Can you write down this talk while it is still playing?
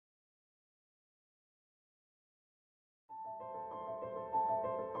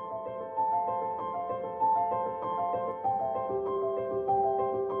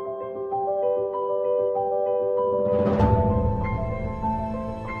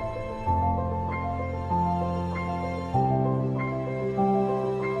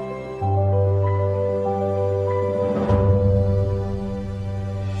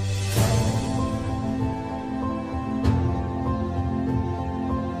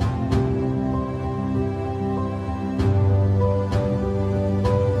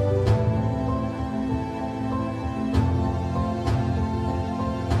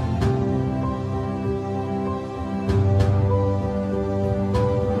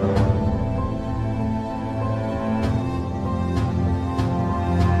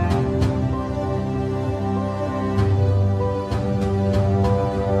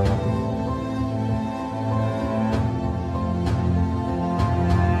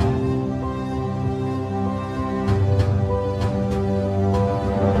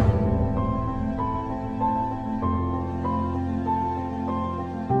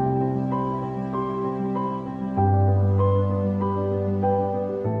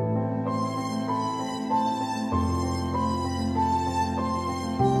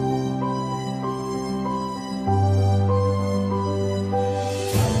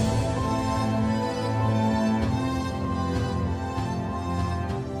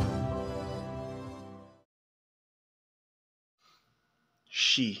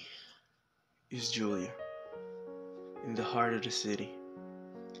She is Julia, in the heart of the city,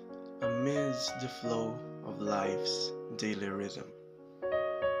 amidst the flow of life's daily rhythm.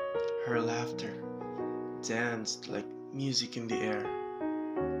 Her laughter danced like music in the air.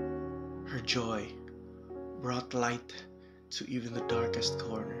 Her joy brought light to even the darkest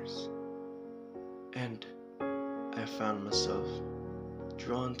corners. And I found myself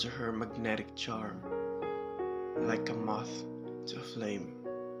drawn to her magnetic charm, like a moth to a flame.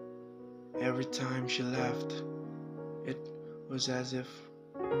 Every time she laughed, it was as if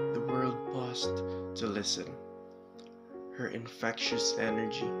the world paused to listen. Her infectious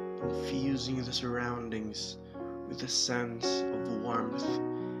energy infusing the surroundings with a sense of warmth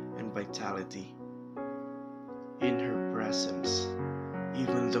and vitality. In her presence,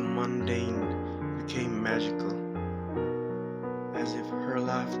 even the mundane became magical, as if her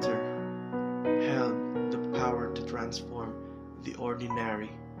laughter held the power to transform the ordinary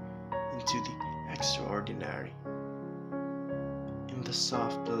into the extraordinary. In the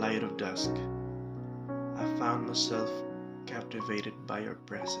soft light of dusk, I found myself captivated by her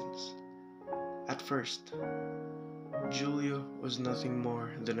presence. At first, Julia was nothing more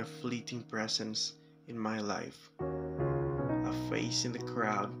than a fleeting presence in my life, a face in the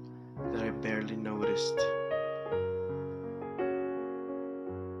crowd that I barely noticed.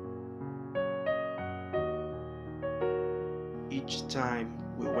 Each time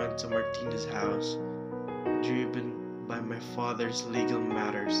we went to Martina's house, driven by my father's legal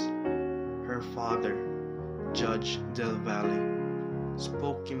matters, her father, Judge Del Valle,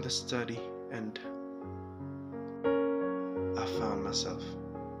 spoke in the study, and I found myself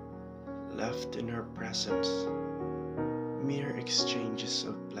left in her presence, mere exchanges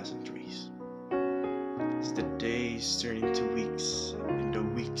of pleasantries. As the days turned into weeks and the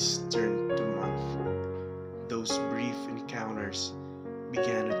weeks turned to months, those brief encounters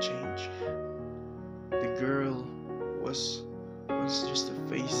began to change. The girl was once just a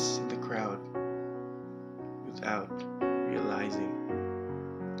face in the crowd, without realizing.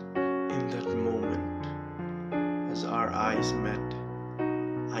 In that moment, as our eyes met,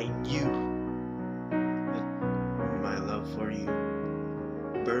 I knew that my love for you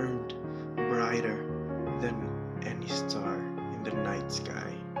burned brighter than any star in the night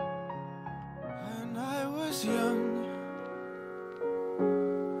sky. When I was young,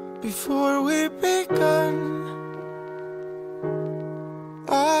 before we begun,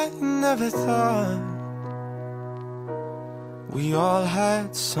 I never thought we all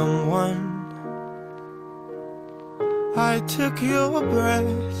had someone. I took your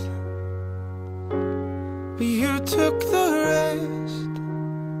breath, but you took the rest.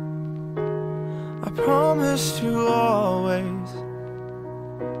 I promised you always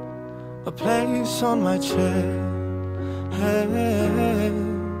a place on my chest.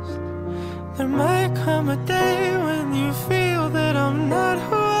 There might come a day when you feel that I'm not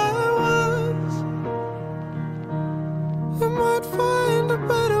who I was. You might find a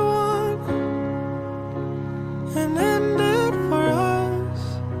better one and end it for us.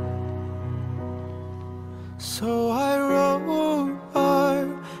 So I wrote our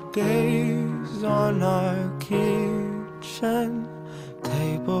days on our kitchen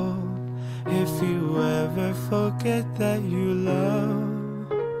table. If you ever forget that you love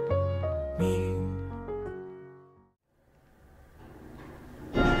me.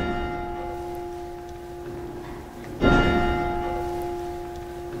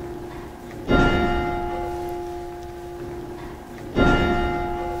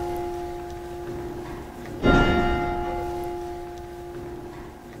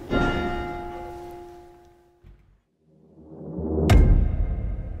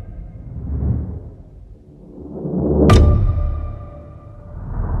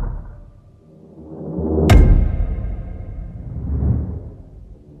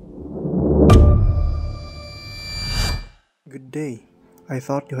 Good day. I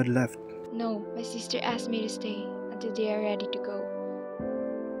thought you had left. No, my sister asked me to stay until they are ready to go.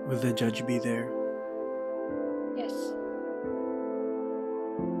 Will the judge be there? Yes.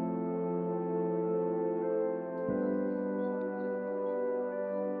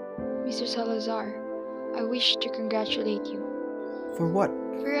 Mr. Salazar, I wish to congratulate you For what?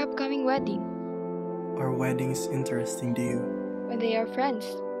 for your upcoming wedding. Are weddings interesting to you? When they are friends,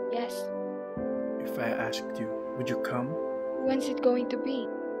 yes. If I asked you, would you come? When's it going to be?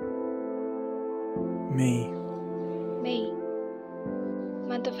 May. May.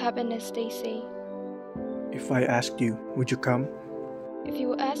 Month of happiness, they say. If I asked you, would you come? If you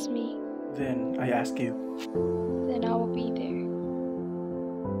will ask me, Then I ask you. then I will be there.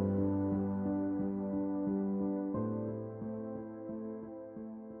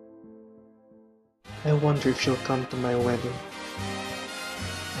 I wonder if she'll come to my wedding.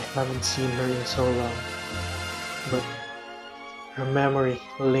 I haven't seen her in so long, but her memory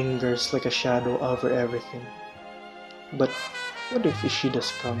lingers like a shadow over everything. But what if she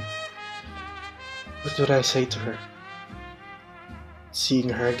does come? What would I say to her? Seeing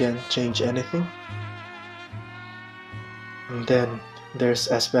her again change anything? And then there's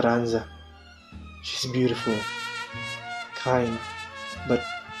Esperanza. She's beautiful, kind, but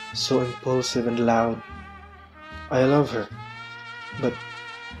so impulsive and loud. I love her, but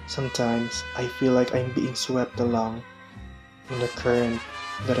sometimes I feel like I'm being swept along in a current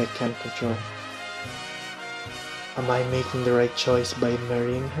that I can't control. Am I making the right choice by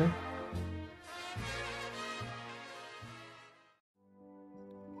marrying her?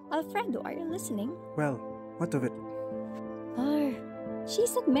 Alfredo, are you listening? Well, what of it? Oh,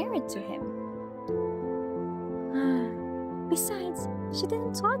 she's not married to him. Besides, she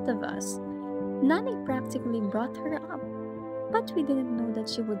didn't thought of us. Nani practically brought her up, but we didn't know that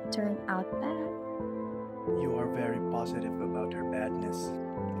she would turn out bad. You are very positive about her badness.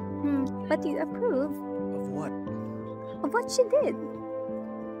 But you approve Of what? of what she did.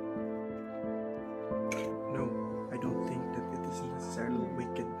 No, I don't think that it is necessarily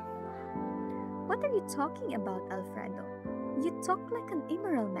wicked. What are you talking about, Alfredo? You talk like an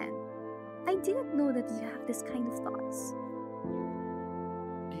immoral man. I didn't know that you have this kind of thoughts.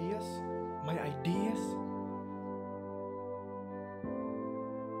 Ideas? My ideas?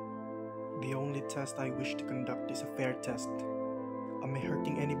 The only test I wish to conduct is a fair test. Am I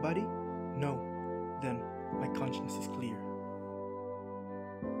hurting anybody? No. Then my conscience is clear.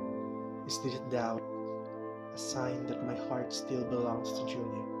 Is this doubt a sign that my heart still belongs to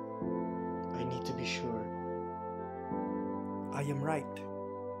Julia? I need to be sure. I am right.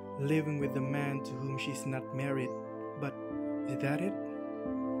 Living with the man to whom she is not married. But is that it?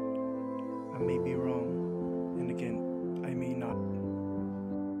 I may be wrong, and again, I may not.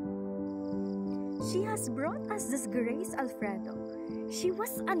 She has brought us disgrace, Alfredo. She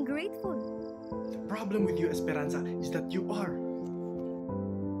was ungrateful. The problem with you, Esperanza, is that you are.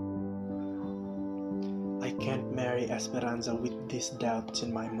 I can't marry Esperanza with these doubts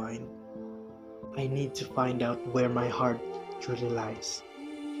in my mind. I need to find out where my heart truly lies.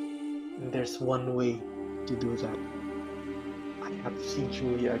 And there's one way to do that. I have to see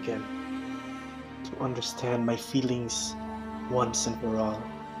Julia again, to understand my feelings once and for all.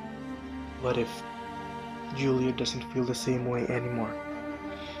 What if Julia doesn't feel the same way anymore?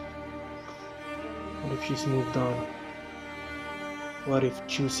 What if she's moved on? What if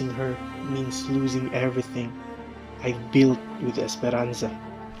choosing her means losing everything I've built with Esperanza?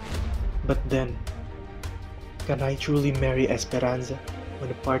 But then, can I truly marry Esperanza when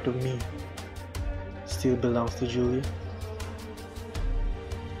a part of me still belongs to Julia?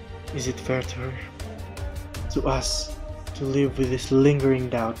 Is it fair to her, to us, to live with this lingering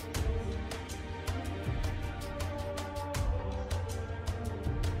doubt?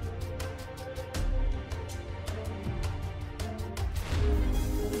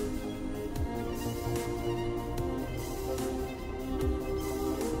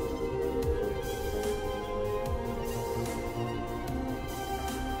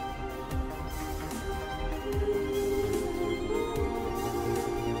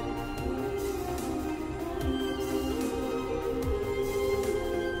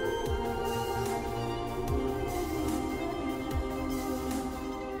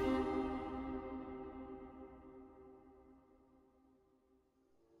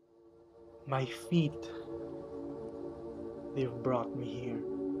 My feet, they've brought me here.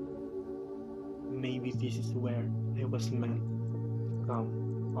 Maybe this is where I was meant to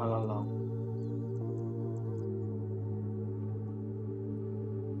come all along.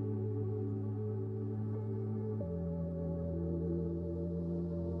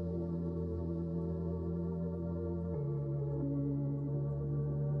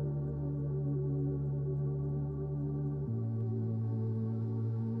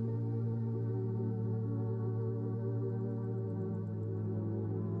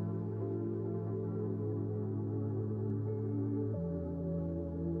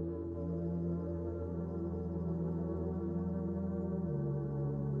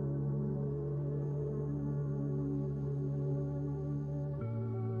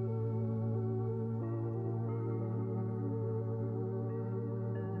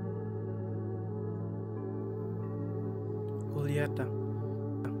 Julieta,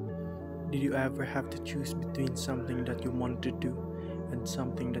 did you ever have to choose between something that you want to do and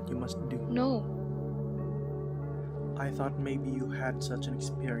something that you must do? No. I thought maybe you had such an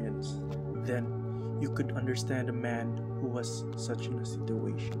experience. Then you could understand a man who was such in a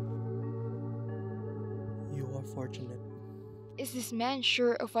situation. more fortunate. Is this man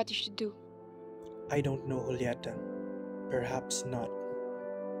sure of what he should do? I don't know, Julieta. Perhaps not.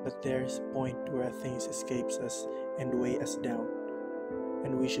 But there's a point where things escapes us and weigh us down,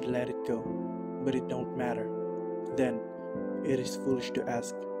 and we should let it go. But it don't matter. Then, it is foolish to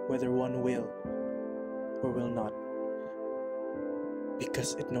ask whether one will or will not,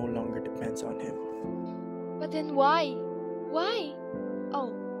 because it no longer depends on him. But then why? Why?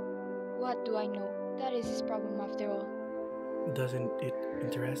 Oh, what do I know? That is his problem after all. Doesn't it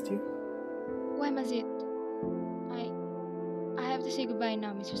interest you? Why must it? I have to say goodbye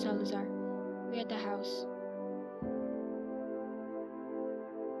now, Mr. Salazar. We're at the house.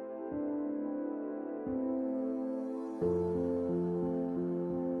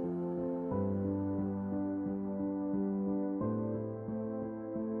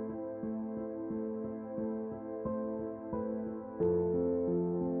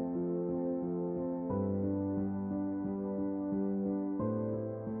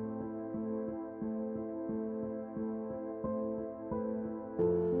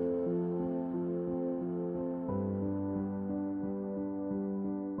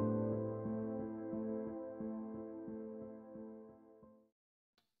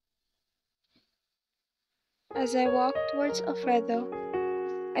 As I walk towards Alfredo,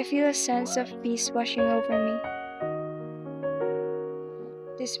 I feel a sense of peace washing over me.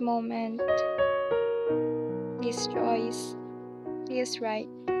 This moment, this choice, feels right.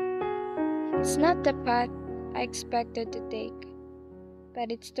 It's not the path I expected to take, but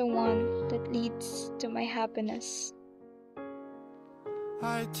it's the one that leads to my happiness.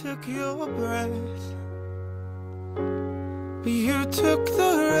 I took your breath, but you took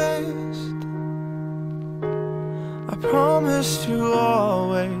the rest. I promised you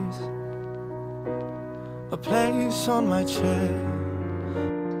always a place on my chest.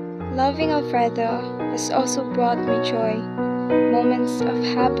 Loving Alfredo has also brought me joy, moments of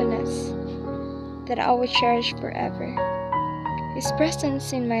happiness that I will cherish forever. His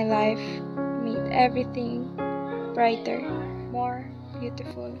presence in my life made everything brighter, more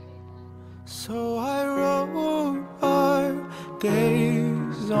beautiful. So I wrote our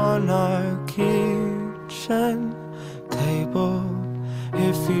days on our kitchen table.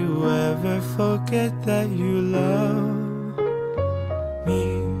 If you ever forget that you love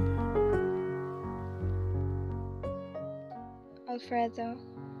me. Alfredo,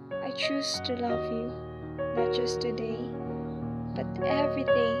 I choose to love you, not just today, but every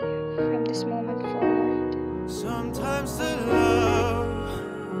day from this moment forward. Sometimes the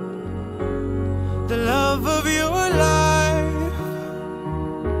love of your life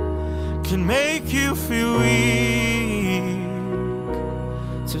can make you feel weak,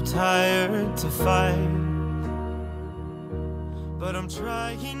 too tired to fight. But I'm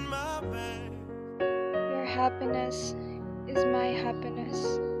trying my best. Your happiness is my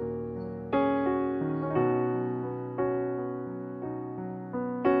happiness.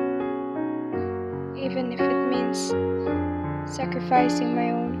 Even if it means sacrificing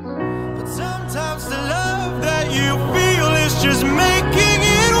my own. But sometimes the love that you feel is just making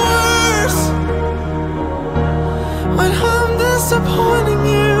it worse. When I'm disappointing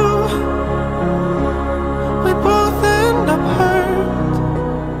you, we both end up hurt.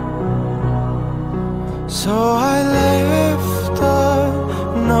 So I left a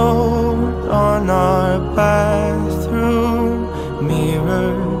note on our bathroom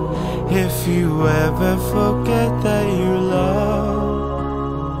mirror. If you ever forget that you love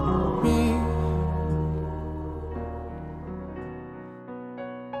me.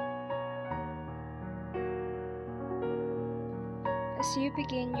 As you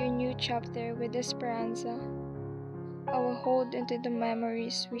begin your new chapter with Esperanza, I will hold into the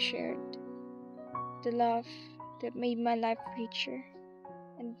memories we shared, the love that made my life richer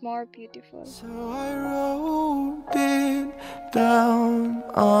and more beautiful. So I wrote it down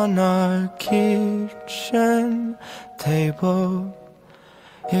on our kitchen table.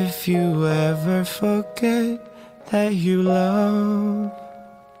 If you ever forget that you love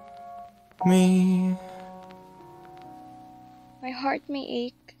me. My heart may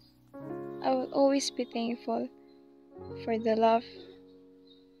ache. I will always be thankful for the love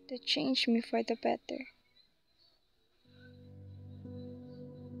that changed me for the better.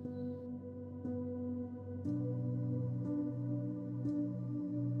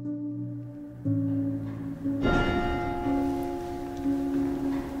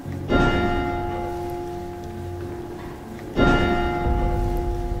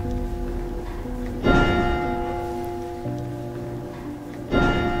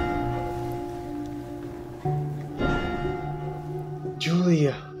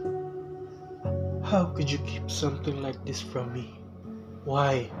 Julia, How could you keep something like this from me?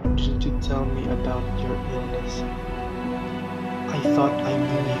 Why didn't you tell me about your illness? I thought I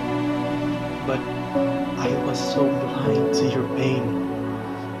knew you, but I was so blind to your pain.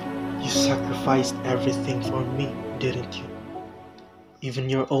 You sacrificed everything for me, didn't you? Even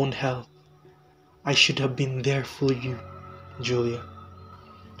your own health. I should have been there for you, Julia.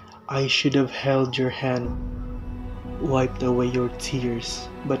 I should have held your hand, wiped away your tears,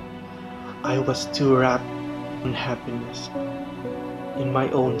 but I was too wrapped in happiness, in my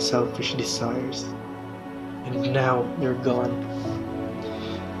own selfish desires. And now you're gone,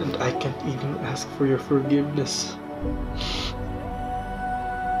 and I can't even ask for your forgiveness.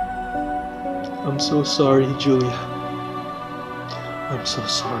 I'm so sorry, Julia. I'm so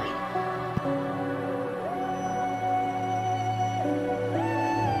sorry.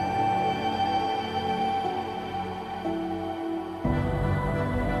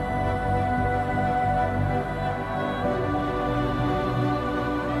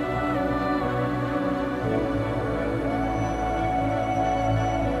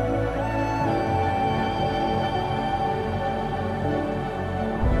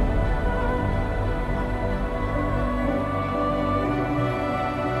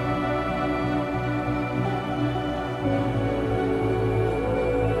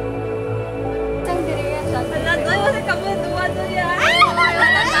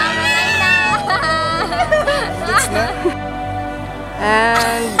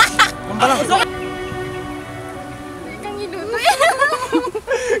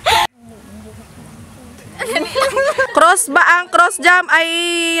 And cross ba ang cross jam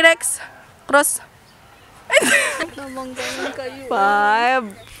ay Rex? Cross. 5,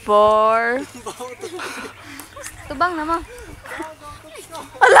 4. Tubang naman.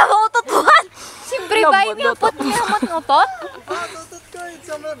 Wala ko utot-utot. Siyempre ba, may upot niya utot-utot? Utot ko, it's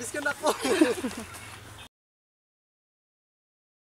a biskan ako.